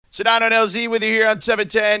Sedano and LZ with you here on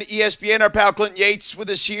 710 ESPN. Our pal Clinton Yates with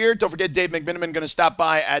us here. Don't forget Dave McMenamin going to stop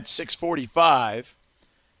by at 6:45.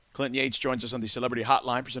 Clinton Yates joins us on the Celebrity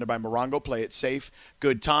Hotline presented by Morongo. Play it safe.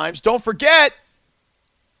 Good times. Don't forget,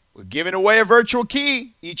 we're giving away a virtual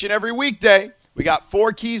key each and every weekday. We got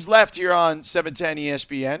 4 keys left here on 710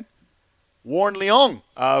 ESPN. Warren Leong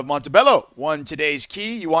of Montebello won today's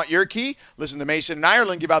key. You want your key? Listen to Mason and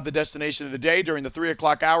Ireland give out the destination of the day during the 3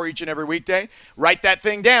 o'clock hour each and every weekday. Write that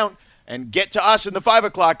thing down and get to us in the 5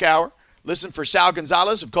 o'clock hour. Listen for Sal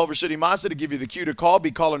Gonzalez of Culver City Mazda to give you the cue to call. Be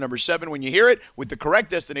caller number 7 when you hear it with the correct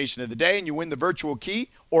destination of the day, and you win the virtual key,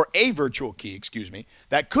 or a virtual key,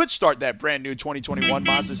 that could start that brand new 2021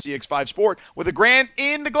 Mazda CX-5 Sport with a grand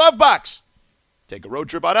in the glove box. Take a road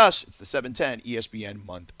trip on us. It's the 710 ESPN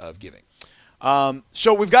month of giving.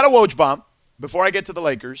 So we've got a Woj bomb before I get to the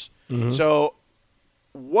Lakers. Mm-hmm. So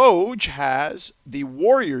Woj has the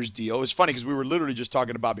Warriors deal. It's funny because we were literally just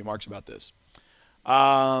talking to Bobby Marks about this.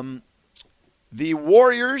 The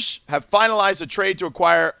Warriors have finalized a trade to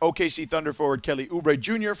acquire OKC Thunder forward Kelly Oubre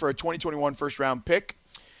Jr. for a 2021 first-round pick.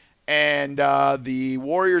 And the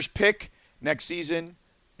Warriors pick next season,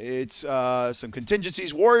 it's some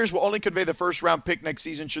contingencies. Warriors will only convey the first-round pick next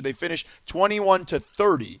season should they finish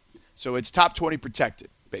 21-30. So it's top 20 protected,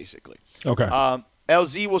 basically. Okay.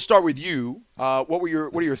 LZ, we'll start with you. What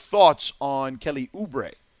are your thoughts on Kelly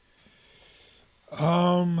Oubre?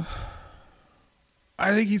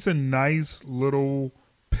 I think he's a nice little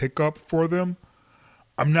pickup for them.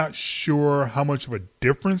 I'm not sure how much of a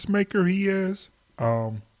difference maker he is.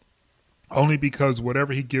 Only because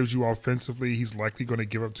whatever he gives you offensively, he's likely going to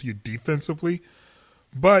give up to you defensively.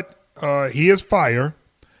 But he is fire.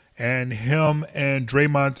 And him and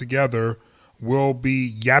Draymond together will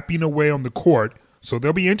be yapping away on the court. So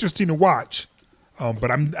they'll be interesting to watch.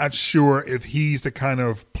 But I'm not sure if he's the kind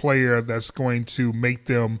of player that's going to make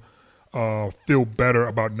them feel better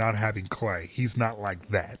about not having Clay. He's not like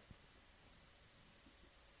that.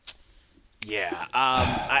 Yeah.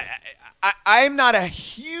 I'm not a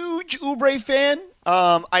huge Oubre fan.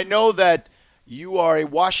 I know that you are a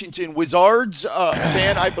Washington Wizards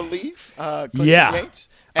fan, I believe. Clinton Yates.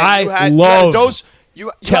 And I love you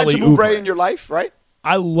Kelly had some Oubre Oubre in your life, right?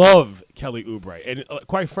 I love Kelly Oubre, and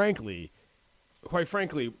quite frankly,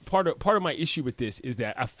 part of my issue with this is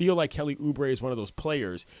that I feel like Kelly Oubre is one of those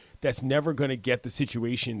players that's never going to get the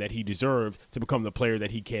situation that he deserved to become the player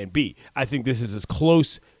that he can be. I think this is as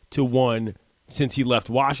close to one since he left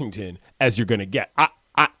Washington as you're going to get.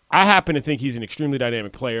 I happen to think he's an extremely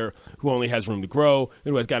dynamic player who only has room to grow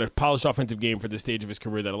and who has got a polished offensive game for this stage of his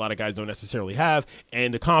career that a lot of guys don't necessarily have,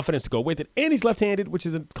 and the confidence to go with it. And he's left-handed, which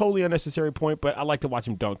is a totally unnecessary point, but I like to watch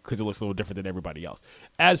him dunk because it looks a little different than everybody else.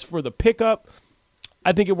 As for the pickup,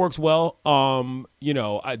 I think it works well.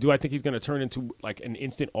 Do I think he's going to turn into like an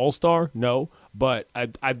instant all-star? No, but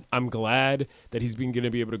I'm glad that he's going to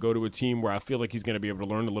be able to go to a team where I feel like he's going to be able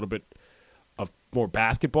to learn a little bit of more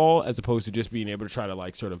basketball as opposed to just being able to try to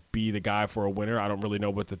like sort of be the guy for a winner. I don't really know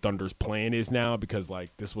what the Thunder's plan is now because like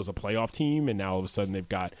this was a playoff team and now all of a sudden they've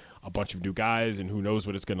got a bunch of new guys and who knows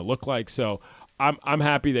what it's going to look like. So I'm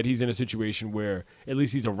happy that he's in a situation where at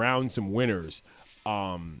least he's around some winners.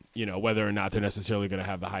 Whether or not they're necessarily going to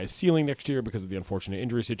have the highest ceiling next year because of the unfortunate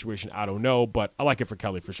injury situation, I don't know, but I like it for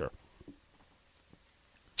Kelly for sure.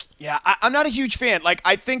 Yeah, I'm not a huge fan. Like,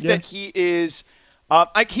 I think that he is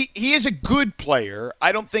he is a good player.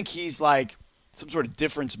 I don't think he's like some sort of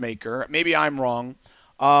difference maker. Maybe I'm wrong.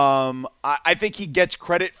 I think he gets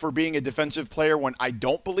credit for being a defensive player when I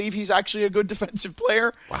don't believe he's actually a good defensive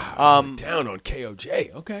player. Wow, down on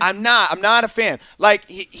KOJ. Okay, I'm not a fan. Like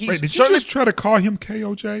he's. Wait, did you just try to call him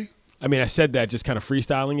KOJ? I mean, I said that just kind of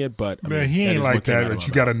freestyling it, but he ain't like that. But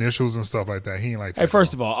you got initials and stuff like that. He ain't like that. Hey,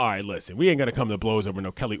 first of all right, listen, we ain't gonna come to blows over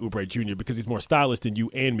no Kelly Oubre Jr. because he's more stylish than you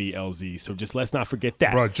and me, LZ. So just let's not forget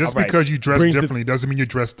that. Bro, just because you dress differently doesn't mean you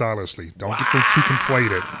dress stylishly. Don't get them too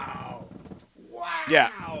conflated. Yeah.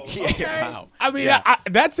 Okay. Wow. I mean,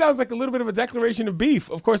 that sounds like a little bit of a declaration of beef.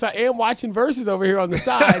 Of course, I am watching Versus over here on the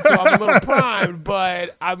side, so I'm a little primed.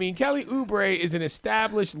 But, I mean, Kelly Oubre is an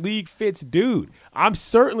established league fits dude. I'm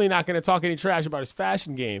certainly not going to talk any trash about his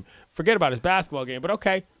fashion game. Forget about his basketball game. But,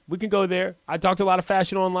 okay, we can go there. I talked a lot of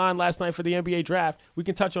fashion online last night for the NBA draft. We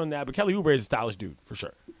can touch on that. But Kelly Oubre is a stylish dude, for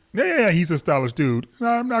sure. Yeah, he's a stylish dude. No,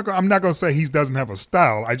 I'm not going to say he doesn't have a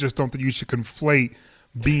style. I just don't think you should conflate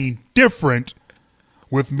being different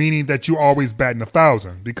with meaning that you always batting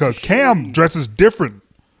 1,000. Because Cam dresses different,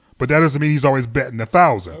 but that doesn't mean he's always batting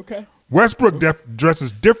 1,000. Okay. Westbrook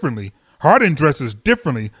dresses differently. Harden dresses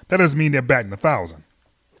differently. That doesn't mean they're batting 1,000.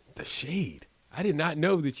 The shade. I did not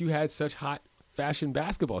know that you had such hot fashion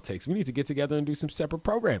basketball takes. We need to get together and do some separate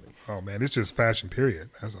programming. Oh, man, it's just fashion, period.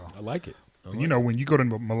 That's all. I like it. You know, when you go to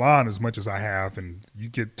Milan as much as I have and you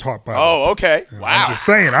get taught by okay. Wow.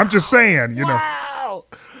 I'm just saying, you know. Wow.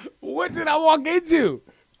 What did I walk into?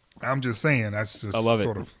 I'm just saying that's just I love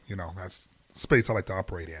sort it. of, you know, that's space I like to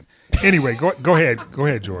operate in. Anyway, go ahead. Go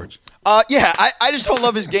ahead, George. Yeah, I just don't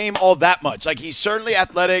love his game all that much. Like, he's certainly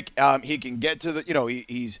athletic. He can get to the, you know,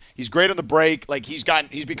 he's great on the break. Like, he's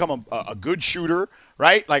become a good shooter,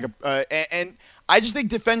 right? Like, and I just think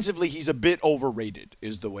defensively he's a bit overrated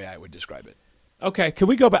is the way I would describe it. Okay, can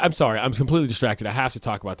we go back? I'm sorry, I'm completely distracted. I have to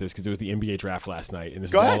talk about this because it was the NBA draft last night, and this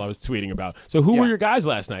is all I was tweeting about. So who were your guys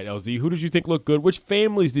last night, LZ? Who did you think looked good? Which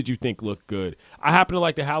families did you think looked good? I happen to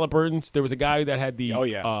like the Halliburtons. There was a guy that had the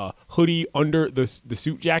hoodie under the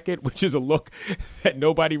suit jacket, which is a look that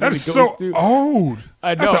nobody really goes so through. Old.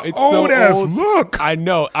 I know. That's an it's old-ass so old. look. I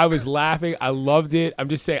know. I was laughing. I loved it. I'm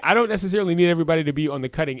just saying, I don't necessarily need everybody to be on the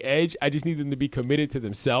cutting edge. I just need them to be committed to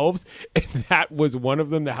themselves. And that was one of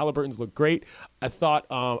them. The Halliburtons looked great. I thought,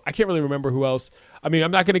 I can't really remember who else. I mean, I'm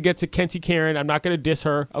not going to get to Kenty Karen. I'm not going to diss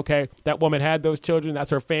her. Okay. That woman had those children. That's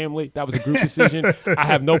her family. That was a group decision. I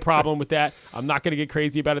have no problem with that. I'm not going to get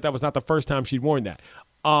crazy about it. That was not the first time she'd worn that.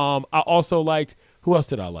 I also liked, who else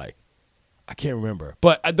did I like? I can't remember.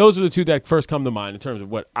 But those are the two that first come to mind in terms of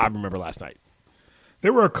what I remember last night.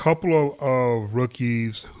 There were a couple of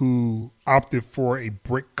rookies who opted for a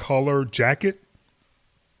brick color jacket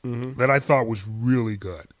that I thought was really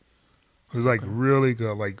good. It was like really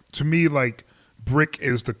good. Like, to me, like, brick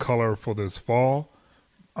is the color for this fall.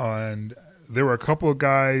 And there were a couple of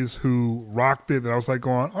guys who rocked it that I was like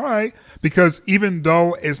going, all right. Because even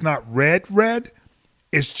though it's not red,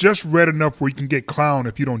 it's just red enough where you can get clowned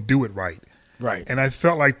if you don't do it right. Right. And I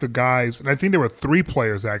felt like the guys, and I think there were 3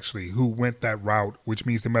 players actually who went that route, which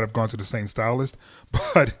means they might have gone to the same stylist,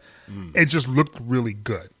 but it just looked really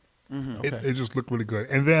good. Okay. It just looked really good.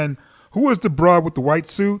 And then who was the broad with the white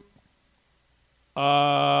suit? Dang,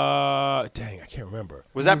 I can't remember.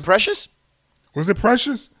 Was that Precious? Was it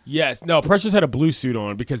Precious? Yes. No, Precious had a blue suit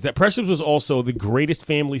on because that Precious was also the greatest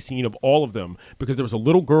family scene of all of them because there was a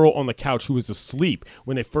little girl on the couch who was asleep.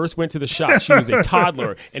 When they first went to the shop, she was a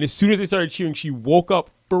toddler. And as soon as they started cheering, she woke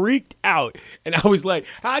up, freaked out. And I was like,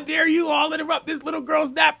 how dare you all interrupt this little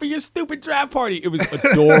girl's nap for your stupid draft party? It was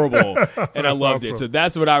adorable. And I loved it. So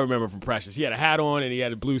that's what I remember from Precious. He had a hat on and he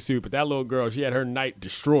had a blue suit. But that little girl, she had her night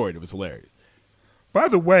destroyed. It was hilarious. By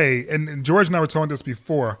the way, and George and I were talking this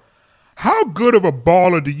before, how good of a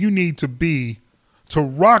baller do you need to be to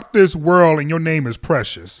rock this world and your name is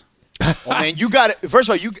Precious? Oh, man, you got it. First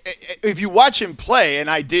of all, if you watch him play, and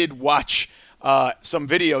I did watch some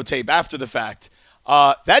videotape after the fact,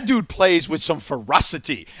 that dude plays with some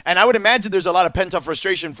ferocity. And I would imagine there's a lot of pent-up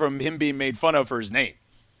frustration from him being made fun of for his name.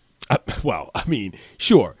 Well, I mean,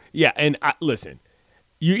 sure. Yeah, and listen.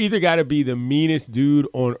 You either got to be the meanest dude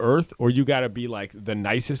on earth or you got to be like the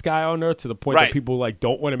nicest guy on earth to the point that people like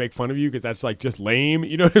don't want to make fun of you because that's like just lame.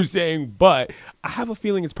 You know what I'm saying? But I have a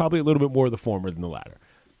feeling it's probably a little bit more of the former than the latter.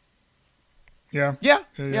 Yeah,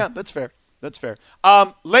 that's fair. That's fair.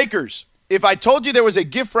 Lakers, if I told you there was a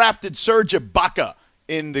gift-wrapped Serge Ibaka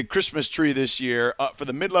in the Christmas tree this year for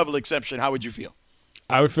the mid-level exception, how would you feel?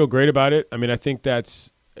 I would feel great about it. I mean, I think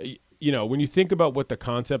that's – you know, when you think about what the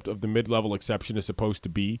concept of the mid-level exception is supposed to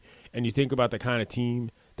be, and you think about the kind of team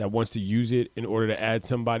that wants to use it in order to add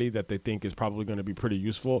somebody that they think is probably going to be pretty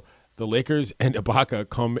useful, the Lakers and Ibaka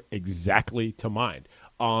come exactly to mind.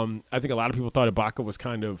 I think a lot of people thought Ibaka was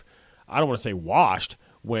kind of, I don't want to say washed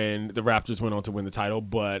when the Raptors went on to win the title,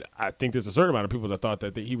 but I think there's a certain amount of people that thought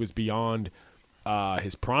that he was beyond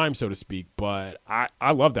his prime, so to speak. But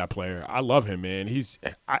I love that player. I love him, man. He's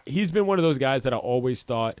been one of those guys that I always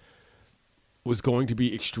thought was going to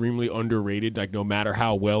be extremely underrated, like no matter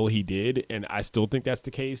how well he did, and I still think that's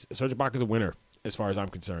the case. Serge Ibaka's a winner as far as I'm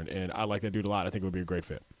concerned, and I like that dude a lot. I think it would be a great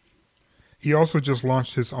fit. He also just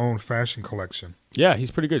launched his own fashion collection. Yeah,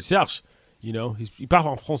 he's pretty good. Serge, you know, il parle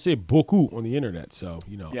en français beaucoup on the internet, so,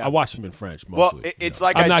 you know, I watch him in French mostly. Well, it's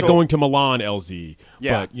like I'm not going to Milan, LZ,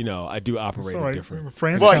 but, you know, I do operate in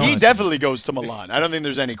different. Well, he definitely goes to Milan. I don't think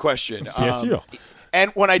there's any question. Yes, sure. And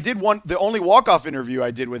when I did the only walk-off interview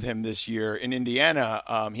I did with him this year in Indiana,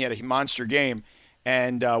 he had a monster game,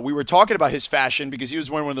 and we were talking about his fashion because he was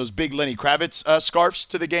wearing one of those big Lenny Kravitz scarves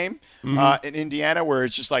to the game in Indiana, where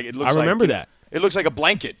it's just like it looks. I remember that. It looks like a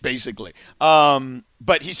blanket, basically.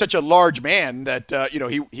 But he's such a large man that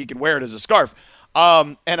he can wear it as a scarf.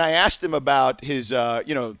 And I asked him about his,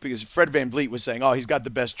 because Fred VanVleet was saying, oh, he's got the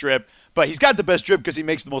best drip. But he's got the best drip because he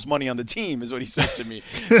makes the most money on the team, is what he said to me.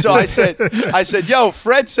 So I said, yo,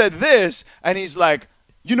 Fred said this. And he's like,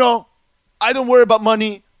 I don't worry about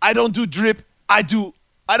money. I don't do drip. I don't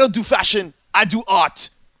do fashion. I do art.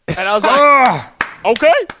 And I was like,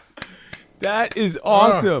 okay. That is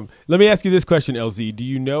awesome. Let me ask you this question, LZ. Do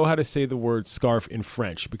you know how to say the word scarf in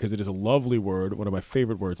French? Because it is a lovely word, one of my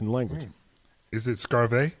favorite words in the language. Is it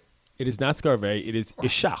scarve? It is not scarve. It is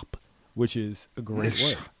écharpe, which is a great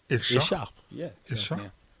word. Écharpe. Yeah.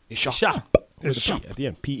 Écharpe. Écharpe. With a P at the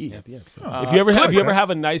end. P-E at the end. So if you ever have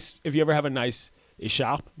a nice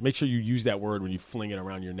écharpe, make sure you use that word when you fling it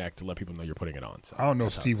around your neck to let people know you're putting it on. So I don't know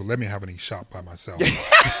if Steve will let me have any shop by myself.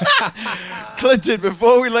 Clinton,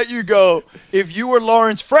 before we let you go, if you were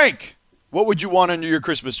Lawrence Frank, what would you want under your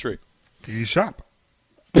Christmas tree? You shop.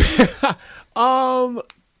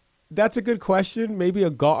 That's a good question. Maybe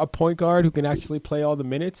a point guard who can actually play all the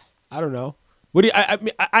minutes. I don't know. What do you,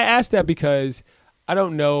 I asked that because I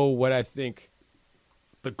don't know what I think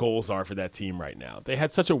the goals are for that team right now. They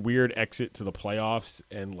had such a weird exit to the playoffs,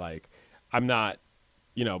 and like, I'm not,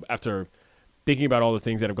 after thinking about all the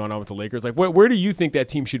things that have gone on with the Lakers, like, where do you think that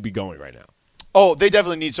team should be going right now? Oh, they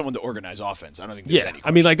definitely need someone to organize offense. I don't think there's any question.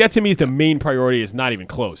 I mean, like, that to me is the main priority. Is not even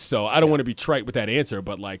close. So I don't want to be trite with that answer,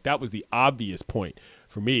 but like, that was the obvious point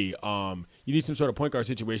for me. You need some sort of point guard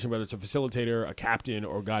situation, whether it's a facilitator, a captain,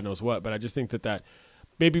 or God knows what. But I just think that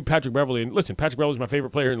maybe Patrick Beverley, and listen, Patrick Beverley is my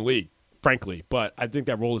favorite player in the league, frankly, but I think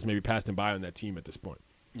that role is maybe passed him by on that team at this point.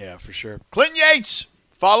 Yeah, for sure. Clinton Yates.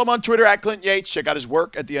 Follow him on Twitter at Clinton Yates. Check out his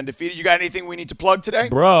work at The Undefeated. You got anything we need to plug today?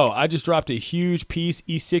 Bro, I just dropped a huge piece,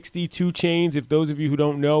 E60, 2 Chainz. If those of you who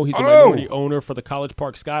don't know, he's a minority owner for the College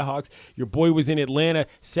Park Skyhawks. Your boy was in Atlanta,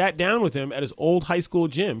 sat down with him at his old high school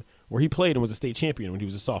gym where he played and was a state champion when he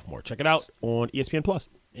was a sophomore. Check it out on ESPN Plus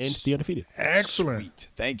and The Undefeated. Excellent. Sweet.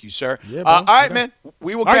 Thank you, sir. Yeah, all right, man.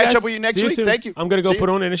 We will catch guys. up with you next See you week. soon. Thank you. I'm going to go put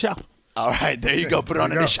on in the shop. All right, there you go. Put it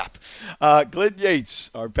on in the shop. Clinton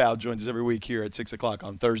Yates, our pal, joins us every week here at 6 o'clock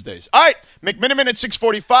on Thursdays. All right, McMenamin at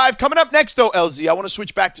 6:45. Coming up next, though, LZ, I want to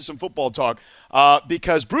switch back to some football talk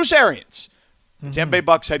because Bruce Arians, the Tampa Bay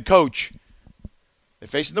Bucks head coach, they're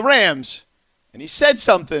facing the Rams, and he said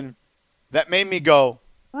something that made me go,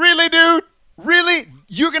 really, dude? Really?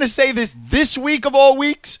 You're going to say this week of all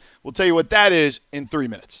weeks? We'll tell you what that is in 3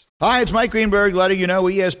 minutes. Hi, it's Mike Greenberg letting you know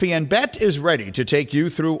ESPN Bet is ready to take you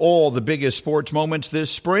through all the biggest sports moments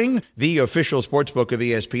this spring. The official sportsbook of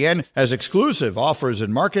ESPN has exclusive offers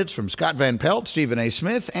and markets from Scott Van Pelt, Stephen A.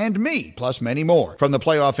 Smith, and me, plus many more. From the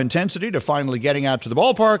playoff intensity to finally getting out to the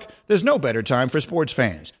ballpark, there's no better time for sports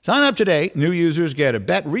fans. Sign up today. New users get a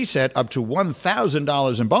bet reset up to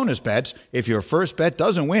 $1,000 in bonus bets if your first bet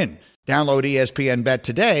doesn't win. Download ESPN Bet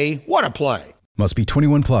today. What a play. Must be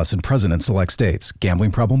 21 plus and present in select states.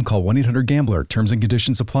 Gambling problem? Call 1-800-GAMBLER. Terms and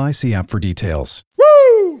conditions apply. See app for details.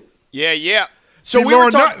 Woo! Yeah. So See, we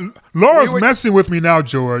Laura's messing with me now,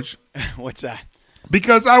 George. What's that?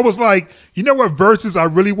 Because I was like, you know what verses I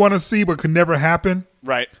really want to see but could never happen?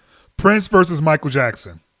 Right. Prince versus Michael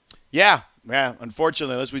Jackson. Yeah.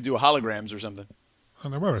 Unfortunately, unless we do holograms or something. I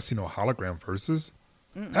never see no hologram verses.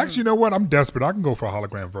 Actually, you know what? I'm desperate. I can go for a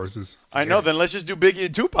hologram versus. I know. Then let's just do Biggie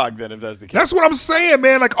and Tupac then, if that's the case. That's what I'm saying,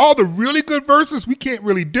 man. Like all the really good verses, we can't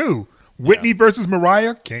really do. Whitney versus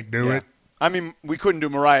Mariah, can't do it. I mean, we couldn't do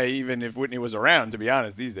Mariah even if Whitney was around, to be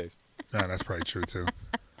honest, these days. No, that's probably true too.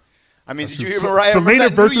 I mean, That's did you true. hear Mariah? Selena Remember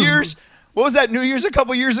that versus New Year's? What was that New Year's a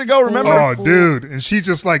couple years ago? Remember? Oh, dude, and she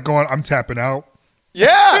just like going, "I'm tapping out."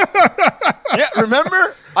 Yeah.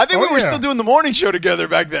 Remember? I think we were yeah. still doing the morning show together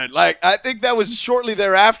back then. Like, I think that was shortly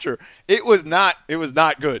thereafter. It was not good. It was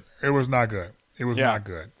not good. It was not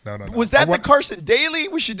good. No. Was that the Carson Daly?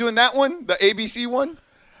 Was she doing that one? The ABC one?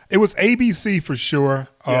 It was ABC for sure.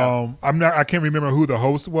 Yeah. I can't remember who the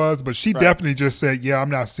host was, but she definitely just said, "Yeah, I'm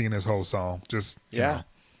not seeing this whole song." Just you know,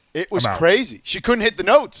 it was crazy. She couldn't hit the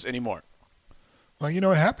notes anymore. Well,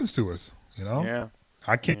 it happens to us. Yeah.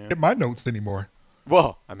 I can't hit my notes anymore.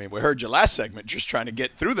 Well, I mean, we heard your last segment just trying to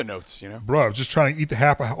get through the notes, Bro, I was just trying to eat the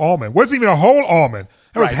half an almond. Wasn't even a whole almond.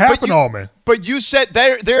 That was half an almond. But you said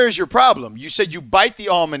there is your problem. You said you bite the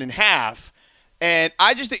almond in half, and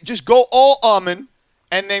I just think just go all almond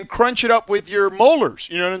and then crunch it up with your molars.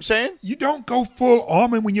 You know what I'm saying? You don't go full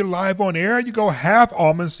almond when you're live on air. You go half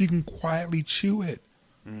almond so you can quietly chew it.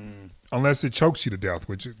 Unless it chokes you to death,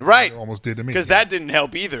 which it almost did to me. Because that didn't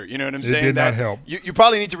help either. You know what I'm saying? It did not help. You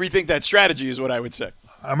probably need to rethink that strategy is what I would say.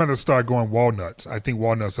 I'm going to start going walnuts. I think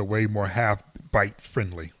walnuts are way more half-bite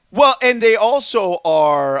friendly. Well, and they also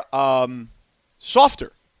are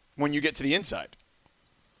softer when you get to the inside.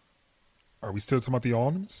 Are we still talking about the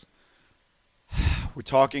almonds? We're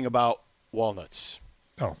talking about walnuts.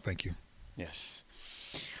 Oh, thank you. Yes.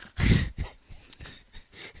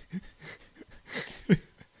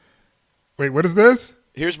 Wait, what is this?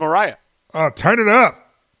 Here's Mariah. Turn it up.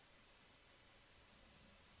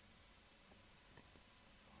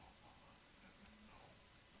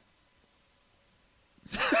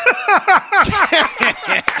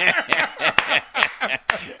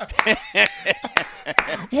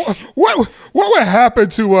 What would happen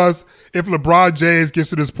to us if LeBron James gets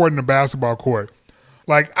to this point in the basketball court?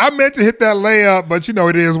 Like, I meant to hit that layup, but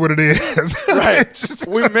it is what it is. Right.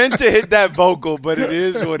 We meant to hit that vocal, but it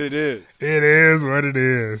is what it is. It is what it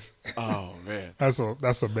is. Oh, man. That's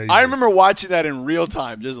amazing. I remember watching that in real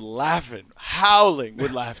time, just laughing, howling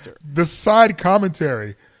with laughter. The side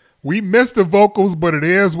commentary. We missed the vocals, but it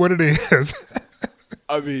is what it is.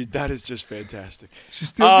 I mean, that is just fantastic. She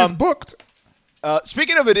still gets booked.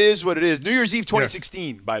 Speaking of it is what it is, New Year's Eve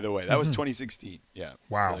 2016, by the way. That was 2016. Yeah.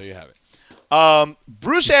 Wow. So there you have it.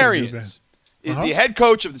 Bruce Arians is the head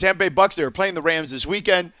coach of the Tampa Bay Bucks. They were playing the Rams this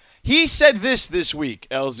weekend. He said this week,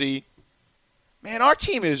 LZ, man, our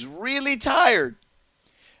team is really tired.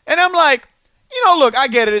 And I'm like, look, I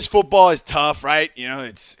get it. It's football. It's tough, right?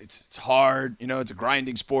 It's hard. It's a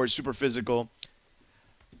grinding sport, super physical.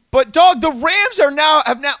 But, dog, the Rams have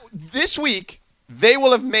now, this week, they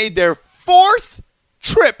will have made their 4th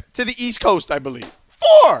trip to the East Coast, I believe.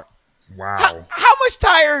 4! Wow. How much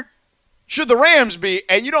tired should the Rams be?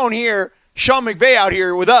 And you don't hear Sean McVay out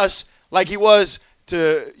here with us like he was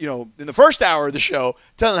in the first hour of the show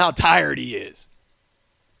telling how tired he is.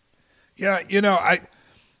 Yeah,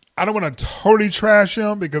 I don't want to totally trash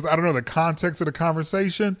him because I don't know the context of the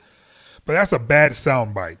conversation, but that's a bad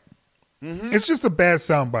soundbite. Mm-hmm. It's just a bad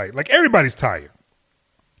soundbite. Like, everybody's tired.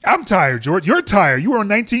 I'm tired, George. You're tired. You were on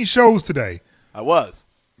 19 shows today. I was.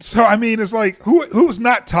 So, I mean, it's like, who's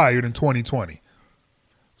not tired in 2020?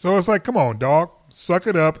 So it's like, come on, dog. Suck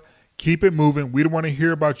it up. Keep it moving. We don't want to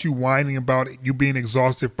hear about you whining about you being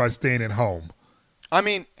exhausted by staying at home. I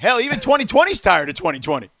mean, hell, even 2020's tired of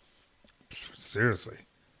 2020. Seriously.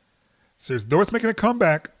 Though it's making a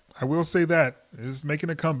comeback. I will say that. It's making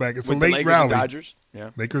a comeback. It's with a late the Lakers rally. And Dodgers. Yeah.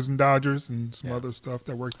 Lakers and Dodgers and some other stuff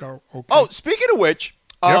that worked out okay. Oh, speaking of which,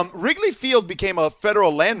 Wrigley Field became a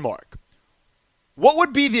federal landmark. What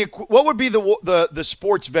would be the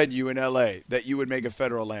sports venue in LA that you would make a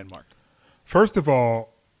federal landmark? First of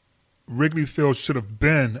all, Wrigley Field should have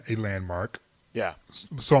been a landmark. Yeah.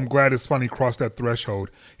 So I'm glad it's finally crossed that threshold.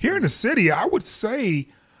 Here in the city, I would say,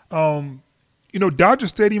 Dodger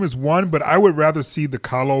Stadium is one, but I would rather see the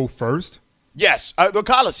Colo first. Yes, the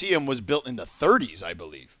Coliseum was built in the 30s, I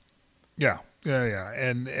believe. Yeah,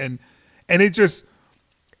 and it just,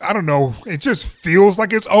 I don't know, it just feels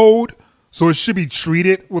like it's old. So it should be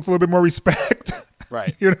treated with a little bit more respect.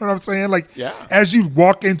 Right. You know what I'm saying? Like, yeah. As you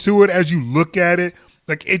walk into it, as you look at it,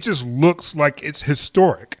 like, it just looks like it's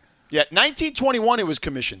historic. Yeah, 1921 it was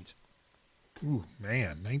commissioned. Ooh,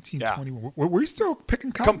 man, 1921. Yeah. Were you still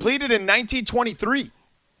picking cotton? Completed in 1923.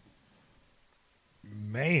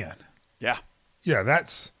 Man. Yeah. Yeah,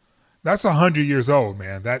 that's 100 years old,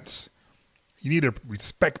 man. You need to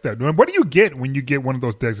respect that. What do you get when you get one of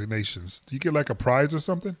those designations? Do you get like a prize or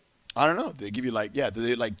something? I don't know. They give you do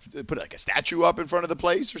they put like a statue up in front of the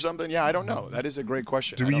place or something? Yeah, I don't know. That is a great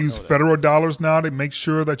question. Do we use federal dollars now to make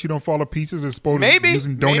sure that you don't fall to pieces as opposed to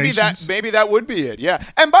using donations? Maybe that would be it. Yeah.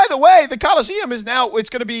 And by the way, the Coliseum is now it's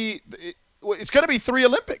going to be 3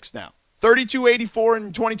 Olympics now. 32, 84,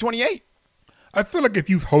 and 2028. I feel like if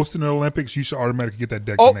you've hosted an Olympics, you should automatically get that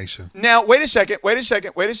designation. Oh, now wait a second.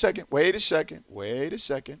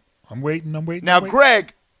 I'm waiting. Now,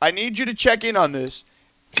 Greg, I need you to check in on this.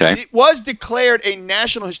 Okay. It was declared a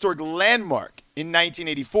National Historic Landmark in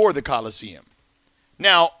 1984, the Coliseum.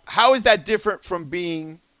 Now, how is that different from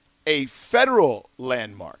being a federal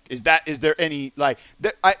landmark? Is there any, like,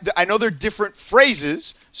 I know they're different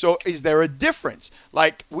phrases, so is there a difference?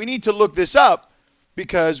 Like, we need to look this up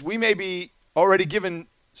because we may be already given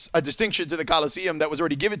a distinction to the Coliseum that was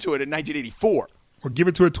already given to it in 1984. Or give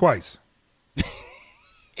it to it twice.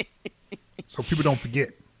 So people don't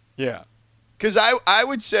forget. Yeah. Because I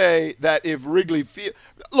would say that if Wrigley Field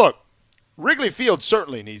 – look, Wrigley Field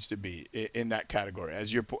certainly needs to be in that category.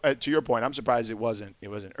 To your point, I'm surprised it wasn't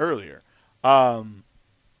earlier. But,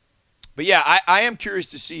 yeah, I am curious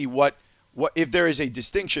to see what if there is a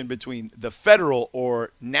distinction between the federal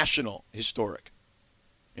or national historic,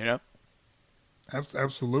 you know?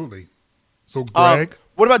 Absolutely. So, Greg?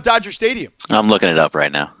 What about Dodger Stadium? I'm looking it up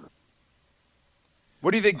right now.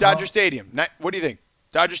 What do you think, Dodger Stadium? What do you think?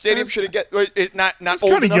 Dodger Stadium should it get not it's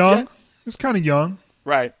old kind of enough young. Yet? It's kind of young,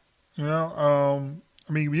 right? You know,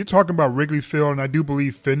 I mean, you're talking about Wrigley Field, and I do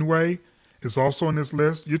believe Fenway is also on this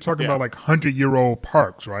list. You're talking about like 100-year-old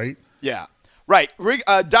parks, right? Yeah, right.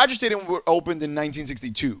 Dodger Stadium opened in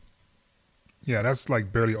 1962. Yeah, that's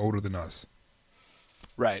like barely older than us.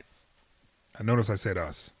 Right. I notice I said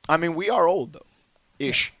us. I mean, we are old, though.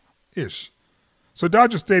 Ish. Ish. So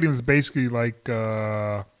Dodger Stadium is basically like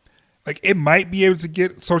it might be able to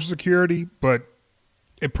get Social Security, but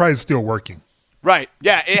it probably is still working. Right.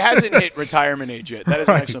 Yeah, it hasn't hit retirement age yet. That is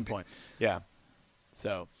an Right. excellent point. Yeah.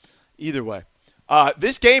 So, either way.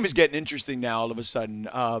 This game is getting interesting now all of a sudden.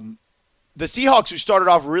 The Seahawks, who started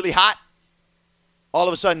off really hot, all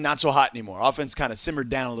of a sudden not so hot anymore. Offense kind of simmered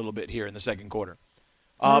down a little bit here in the second quarter.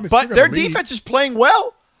 They still But got their a lead. defense is playing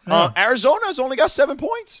well. Yeah. Arizona's only got 7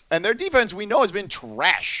 points. And their defense, we know, has been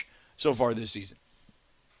trash so far this season.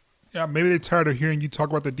 Yeah, maybe they're tired of hearing you talk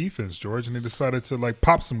about the defense, George, and they decided to like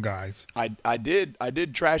pop some guys. I did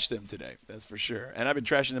trash them today, that's for sure. And I've been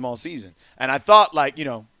trashing them all season. And I thought, like,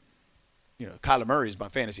 Kyler Murray is my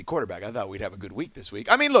fantasy quarterback. I thought we'd have a good week this week.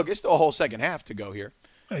 I mean, look, it's still a whole second half to go here.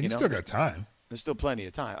 Yeah, you still got time. There's still plenty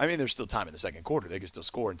of time. I mean, there's still time in the second quarter. They can still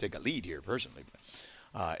score and take a lead here, personally.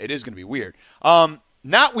 But, it is going to be weird.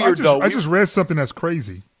 Not weird, though. I just read something that's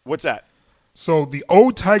crazy. What's that? So the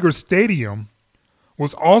old Tiger Stadium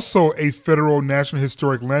was also a federal National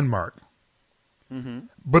Historic Landmark. Mm-hmm.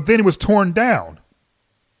 But then it was torn down.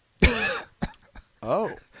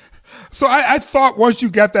 Oh. So I thought once you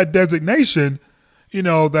got that designation,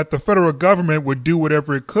 that the federal government would do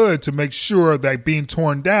whatever it could to make sure that being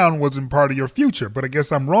torn down wasn't part of your future. But I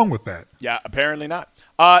guess I'm wrong with that. Yeah, apparently not.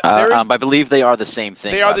 I believe they are the same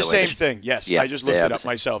thing. They are by the way. same thing, yes. Yeah, I just they looked are it the up same.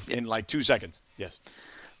 myself in like 2 seconds. Yes.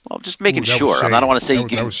 Well, just making Ooh, that was sure. I shade. don't want to say That you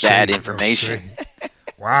give was bad shade. information. That was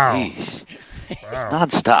shade. Wow. Jeez.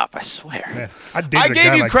 Nonstop, I swear. Man, I I dated a gave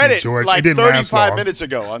guy you like credit George. like it didn't last 35 long. minutes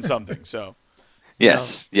ago on something, so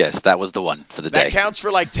Yes, that was the one for the that day. counts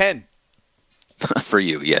for like 10. For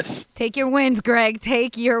you, yes. Take your wins, Greg.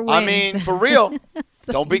 Take your wins. I mean, for real.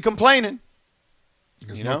 Don't be complaining.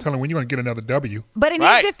 There's no telling when you're going to get another W. But in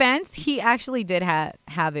Right. his defense, he actually did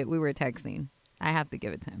have it. We were texting. I have to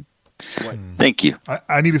give it to him. Thank you.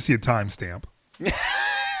 I need to see a timestamp.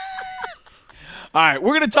 All right,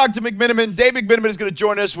 we're going to talk to McMenamin. Dave McMenamin is going to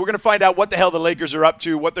join us. We're going to find out what the hell the Lakers are up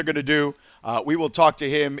to, what they're going to do. We will talk to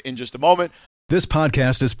him in just a moment. This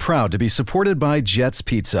podcast is proud to be supported by Jets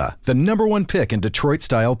Pizza, the #1 pick in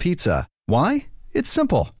Detroit-style pizza. Why? It's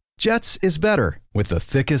simple. Jets is better. With the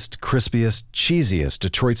thickest, crispiest, cheesiest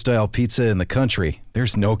Detroit-style pizza in the country,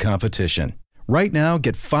 there's no competition. Right now,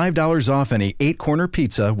 get $5 off any 8-corner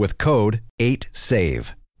pizza with code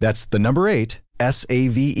 8SAVE. That's the number 8,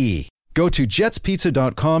 S-A-V-E. Go to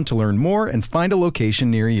jetspizza.com to learn more and find a location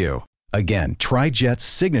near you. Again, try Jet's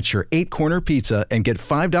signature 8-corner pizza and get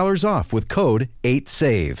 $5 off with code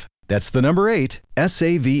 8SAVE. That's the number 8,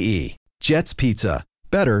 S-A-V-E. Jet's Pizza.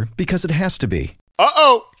 Better because it has to be.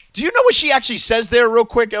 Uh-oh. Do you know what she actually says there real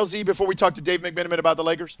quick, LZ, before we talk to Dave McMenamin about the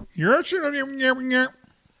Lakers? Yeah,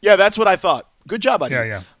 Yeah, that's what I thought. Good job, buddy.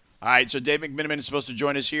 yeah. All right, so Dave McMenamin is supposed to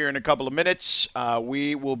join us here in a couple of minutes.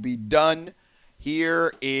 We will be done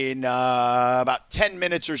here in about 10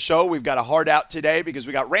 minutes or so. We've got a hard out today because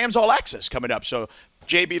we got Rams All Access coming up. So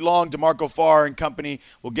J.B. Long, DeMarco Farr and company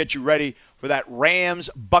will get you ready for that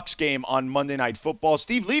Rams-Bucks game on Monday Night Football.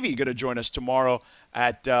 Steve Levy going to join us tomorrow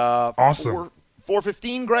at Awesome.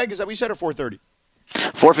 4:15, Greg? Is that what you said, or 4:30?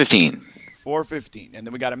 4:15. 4:15. And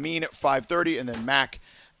then we got Amin at 5:30 and then Mac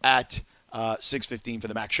at 6:15 for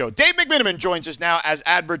the Mac Show. Dave McMenamin joins us now as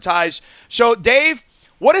advertised. So, Dave,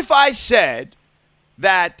 what if I said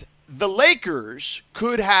that the Lakers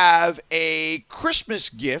could have a Christmas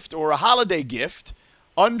gift or a holiday gift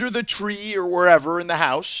under the tree or wherever in the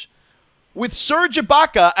house with Serge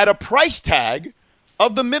Ibaka at a price tag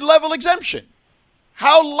of the mid-level exemption?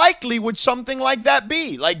 How likely would something like that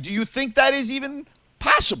be? Like, do you think that is even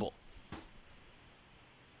possible?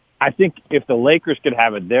 I think if the Lakers could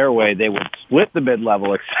have it their way, they would split the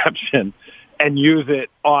mid-level exception and use it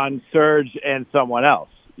on Serge and someone else.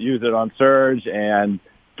 Use it on Serge and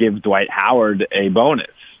give Dwight Howard a bonus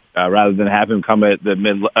rather than have him come at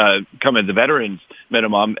the veterans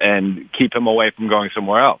minimum and keep him away from going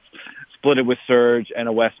somewhere else. Split it with Serge and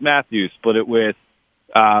a Wes Matthews. Split it with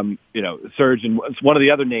Serge and one of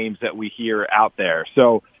the other names that we hear out there.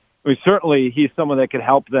 So certainly he's someone that could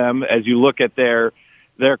help them as you look at their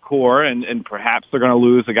core, and perhaps they're going to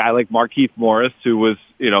lose a guy like Markieff Morris, who was,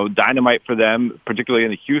 dynamite for them, particularly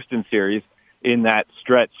in the Houston series in that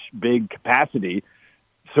stretch big capacity.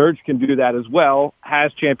 Serge can do that as well,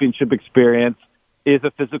 has championship experience, is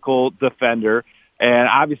a physical defender. And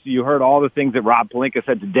obviously you heard all the things that Rob Pelinka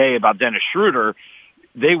said today about Dennis Schroeder.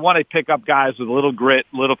 They want to pick up guys with a little grit,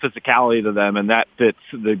 little physicality to them, and that fits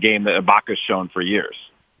the game that Ibaka's shown for years.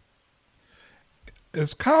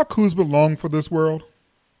 Is Kyle Kuzma long for this world?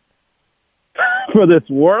 for this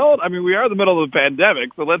world. I mean, we are in the middle of a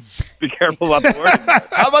pandemic, so let's be careful about the wording.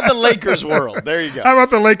 How about the Lakers world? There you go. How about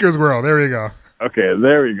the Lakers world? There you go. Okay,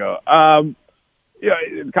 there we go.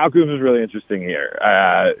 Kyle Kuzma is really interesting here.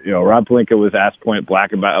 Rob Pelinka was asked point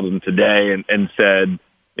blank about him today and said,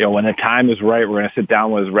 when the time is right, we're going to sit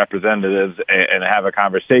down with his representatives and have a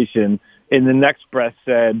conversation. In the next breath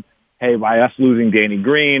said, hey, by us losing Danny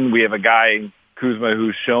Green, we have a guy, Kuzma,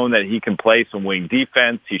 who's shown that he can play some wing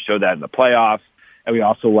defense. He showed that in the playoffs, and we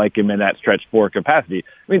also like him in that stretch four capacity.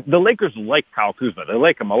 I mean, the Lakers like Kyle Kuzma. They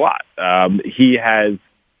like him a lot. He has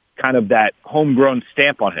kind of that homegrown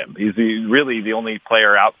stamp on him. He's really the only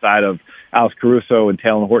player outside of Alex Caruso and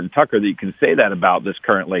Taylor Horton-Tucker that you can say that about this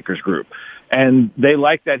current Lakers group. And they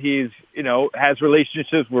like that he's, has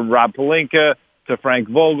relationships with Rob Pelinka, to Frank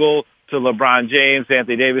Vogel, to LeBron James,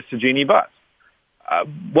 Anthony Davis, to Jeannie Buss.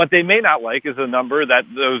 What they may not like is a number that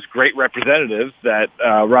those great representatives that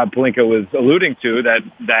Rob Pelinka was alluding to that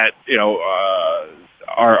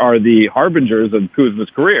are the harbingers of Kuzma's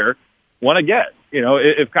career want to get.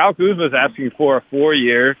 If Kyle Kuzma is asking for a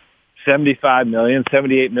 4-year, $75 million,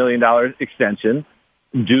 $78 million extension,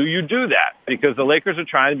 do you do that? Because the Lakers are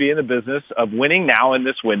trying to be in the business of winning now in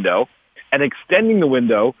this window and extending the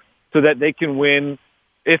window so that they can win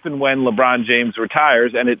if and when LeBron James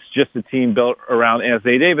retires, and it's just a team built around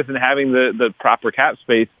Anthony Davis and having the proper cap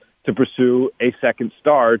space to pursue a second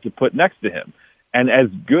star to put next to him. And as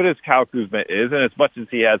good as Kyle Kuzma is, and as much as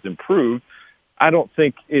he has improved, I don't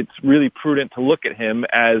think it's really prudent to look at him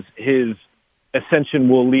as his ascension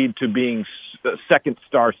will lead to being second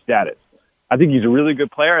star status. I think he's a really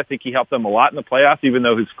good player. I think he helped them a lot in the playoffs, even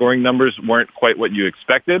though his scoring numbers weren't quite what you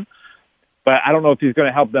expected. But I don't know if he's going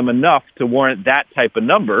to help them enough to warrant that type of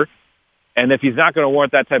number. And if he's not going to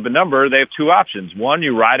warrant that type of number, they have two options. One,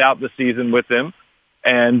 you ride out the season with him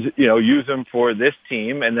and, use him for this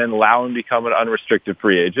team and then allow him to become an unrestricted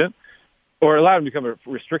free agent. Or allow him to become a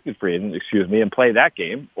restricted free agent, and play that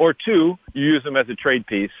game. Or two, you use him as a trade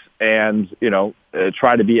piece and,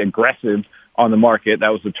 try to be aggressive on the market. That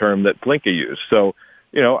was the term that Pelinka used. So,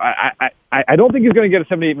 I don't think he's going to get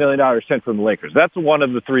a $78 million extension from the Lakers. That's one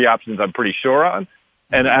of the three options I'm pretty sure on.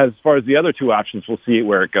 And as far as the other two options, we'll see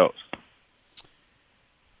where it goes.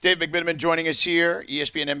 Dave McMenamin joining us here,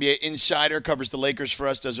 ESPN NBA insider, covers the Lakers for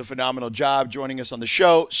us, does a phenomenal job joining us on the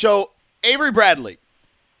show. So, Avery Bradley,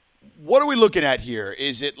 what are we looking at here?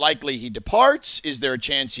 Is it likely he departs? Is there a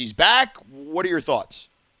chance he's back? What are your thoughts?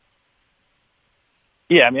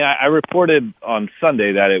 Yeah, I reported on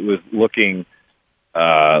Sunday that it was looking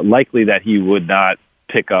likely that he would not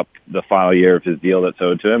pick up the final year of his deal that's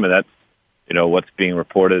owed to him, and that's, what's being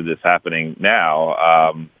reported is happening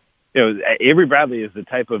now. Avery Bradley is the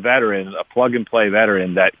type of veteran, a plug-and-play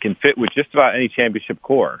veteran that can fit with just about any championship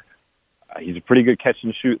core. He's a pretty good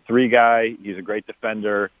catch-and-shoot three guy. He's a great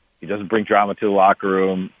defender. He doesn't bring drama to the locker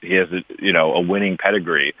room. He has a winning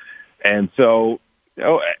pedigree. And so,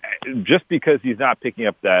 just because he's not picking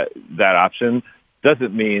up that option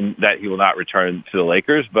doesn't mean that he will not return to the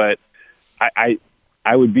Lakers. But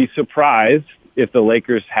I would be surprised if the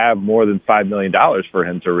Lakers have more than $5 million for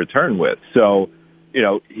him to return with. So,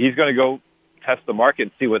 he's going to go test the market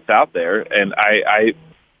and see what's out there. And I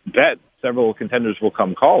bet several contenders will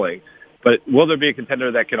come calling. But will there be a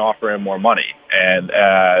contender that can offer him more money? And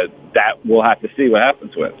that we'll have to see what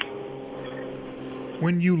happens with.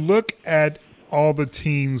 When you look at all the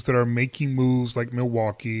teams that are making moves like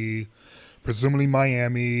Milwaukee, presumably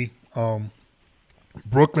Miami,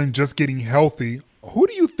 Brooklyn just getting healthy, who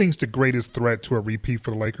do you think is the greatest threat to a repeat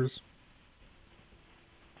for the Lakers?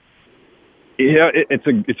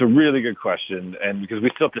 It's a really good question, and because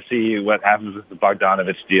we still have to see what happens with the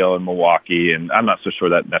Bogdanovich deal in Milwaukee, and I'm not so sure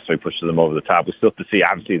that necessarily pushes them over the top. We still have to see,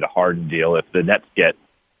 obviously, the Harden deal. If the Nets get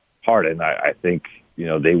Harden, I think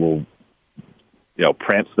they will,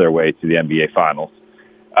 prance their way to the NBA Finals.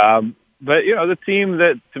 But the team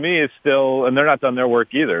that to me is still, and they're not done their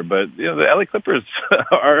work either. But the LA Clippers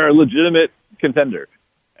are a legitimate contender,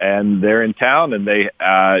 and they're in town, and they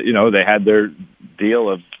they had their deal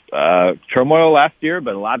of turmoil last year,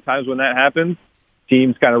 but a lot of times when that happens,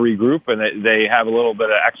 teams kind of regroup and they have a little bit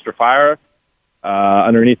of extra fire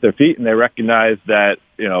underneath their feet, and they recognize that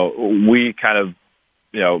we kind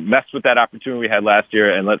of messed with that opportunity we had last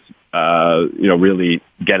year, and let's really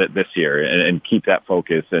get it this year and keep that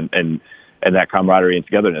focus and that camaraderie and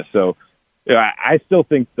togetherness. So I still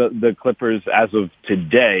think the Clippers, as of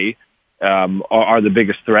today, are the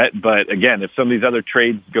biggest threat. But again, if some of these other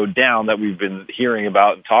trades go down that we've been hearing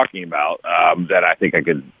about and talking about, then I think I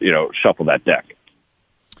could, shuffle that deck.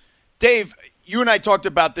 Dave, you and I talked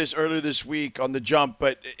about this earlier this week on The Jump,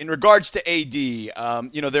 but in regards to AD,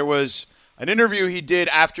 there was an interview he did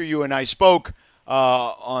after you and I spoke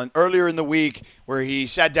on earlier in the week, where he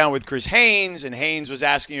sat down with Chris Haynes, and Haynes was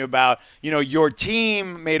asking you about, your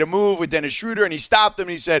team made a move with Dennis Schroeder, and he stopped him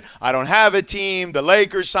and he said, I don't have a team. The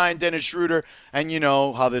Lakers signed Dennis Schroeder, and you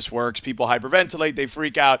know how this works. People hyperventilate, they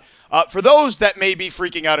freak out. For those that may be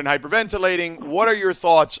freaking out and hyperventilating, what are your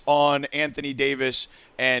thoughts on Anthony Davis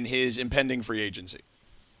and his impending free agency?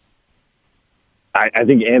 I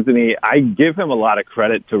think Anthony, I give him a lot of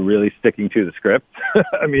credit to really sticking to the script.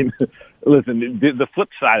 I mean, listen, the flip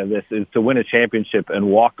side of this is to win a championship and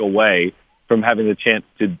walk away from having the chance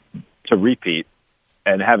to repeat,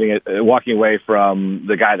 and walking away from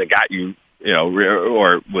the guy that got you,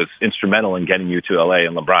 or was instrumental in getting you to LA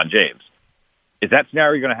and LeBron James. Is that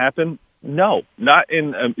scenario going to happen? No, not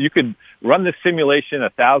in. You could run this simulation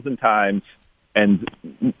 1,000 times, and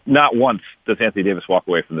not once does Anthony Davis walk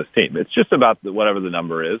away from this team. It's just about whatever the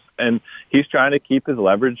number is, and he's trying to keep his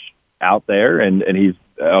leverage out there, and he's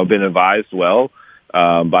been advised well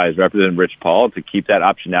by his representative Rich Paul to keep that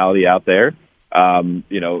optionality out there.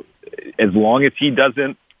 As long as he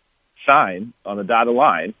doesn't sign on the dotted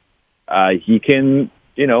line, he can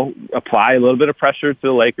apply a little bit of pressure to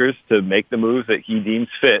the Lakers to make the moves that he deems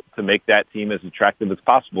fit to make that team as attractive as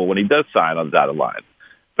possible when he does sign on the dotted line.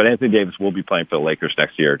 But Anthony Davis will be playing for the Lakers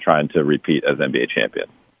next year, trying to repeat as NBA champion.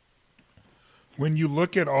 When you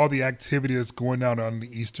look at all the activity that's going on the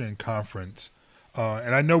Eastern Conference,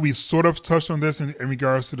 and I know we sort of touched on this in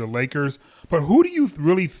regards to the Lakers, but who do you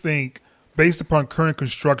really think, based upon current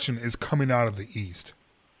construction, is coming out of the East?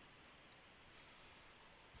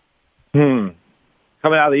 Coming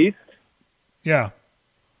out of the East? Yeah.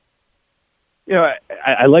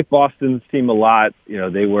 I like Boston's team a lot.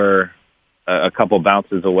 They were a couple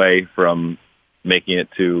bounces away from making it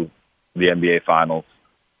to the NBA Finals.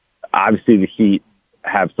 Obviously, the Heat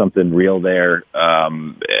have something real there,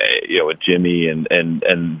 with Jimmy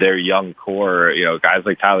and their young core. Guys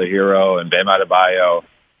like Tyler Hero and Bam Adebayo,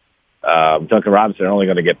 Duncan Robinson are only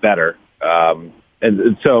going to get better. And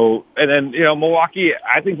then Milwaukee.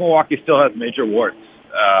 I think Milwaukee still has major warts.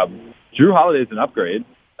 Drew Holiday is an upgrade,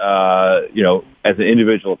 as an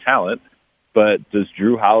individual talent, but does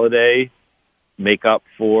Drew Holiday make up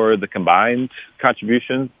for the combined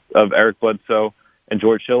contributions of Eric Bledsoe and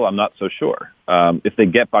George Hill? I'm not so sure. If they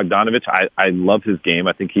get Bogdanović, I love his game.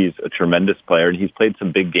 I think he's a tremendous player, and he's played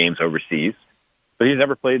some big games overseas, but he's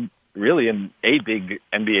never played really in a big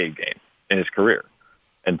NBA game in his career.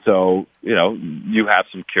 And so, you have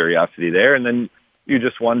some curiosity there, and then you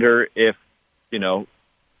just wonder if,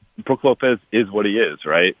 Brook Lopez is what he is,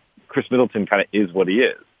 right? Chris Middleton kind of is what he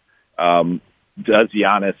is. Does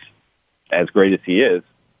Giannis, as great as he is,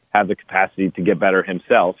 have the capacity to get better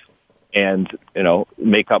himself and,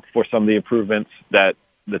 make up for some of the improvements that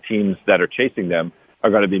the teams that are chasing them are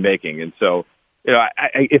going to be making? And so,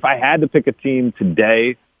 if I had to pick a team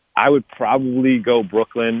today, I would probably go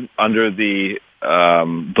Brooklyn under the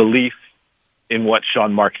belief in what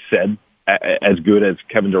Sean Marks said, as good as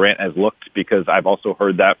Kevin Durant has looked, because I've also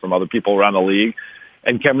heard that from other people around the league.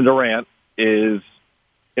 And Kevin Durant is,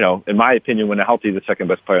 in my opinion, when healthy, the second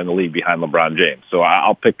best player in the league behind LeBron James. So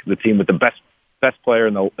I'll pick the team with the best player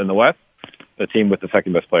in the West, the team with the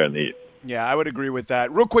second best player in the East. Yeah, I would agree with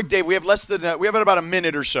that. Real quick, Dave, we have about a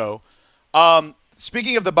minute or so.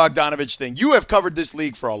 Speaking of the Bogdanović thing, you have covered this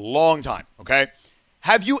league for a long time, okay?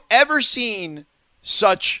 Have you ever seen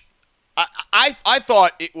such I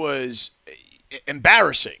thought it was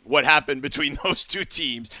embarrassing what happened between those two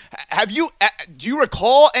teams. Do you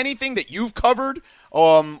recall anything that you've covered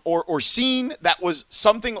or seen that was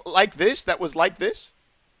something like this, that was like this?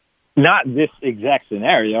 Not this exact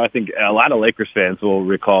scenario. I think a lot of Lakers fans will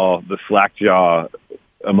recall the slackjaw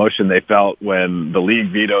emotion they felt when the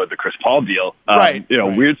league vetoed the Chris Paul deal. Right.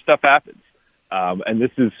 Weird stuff happens. And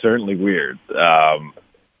this is certainly weird.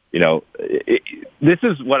 This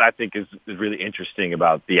is what I think is really interesting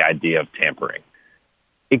about the idea of tampering.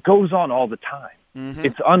 It goes on all the time. Mm-hmm.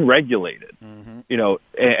 It's unregulated. Mm-hmm.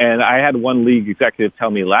 And I had one league executive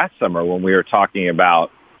tell me last summer when we were talking about,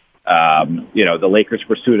 the Lakers'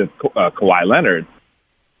 pursuit of Kawhi Leonard.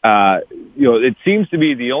 It seems to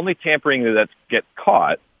be the only tampering that gets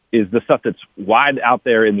caught is the stuff that's wide out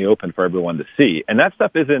there in the open for everyone to see. And that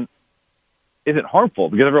stuff isn't harmful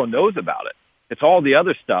because everyone knows about it. It's all the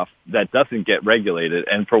other stuff that doesn't get regulated.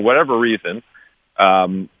 And for whatever reason,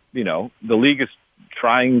 the league is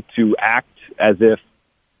trying to act as if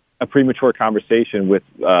a premature conversation with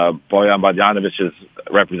Bojan Bogdanović's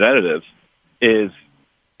representatives is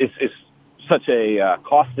such a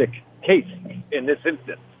caustic case in this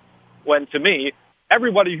instance. When to me,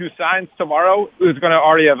 everybody who signs tomorrow is going to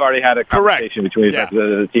already had a conversation between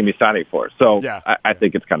the team he's signing for. So I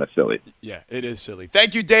think it's kind of silly. Yeah, it is silly.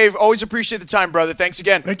 Thank you, Dave. Always appreciate the time, brother. Thanks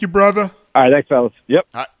again. Thank you, brother. All right, thanks, fellas. Yep.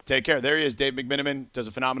 All right, take care. There he is, Dave McMenamin. Does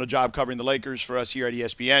a phenomenal job covering the Lakers for us here at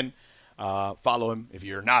ESPN. Follow him if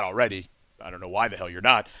you're not already. I don't know why the hell you're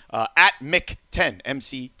not. At Mick10,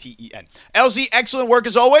 MCTEN. LZ, excellent work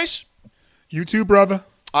as always. You too, brother.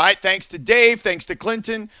 All right, thanks to Dave, thanks to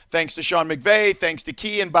Clinton, thanks to Sean McVay, thanks to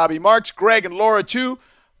Key and Bobby Marks, Greg and Laura too.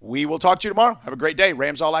 We will talk to you tomorrow. Have a great day.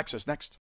 Rams All Access next.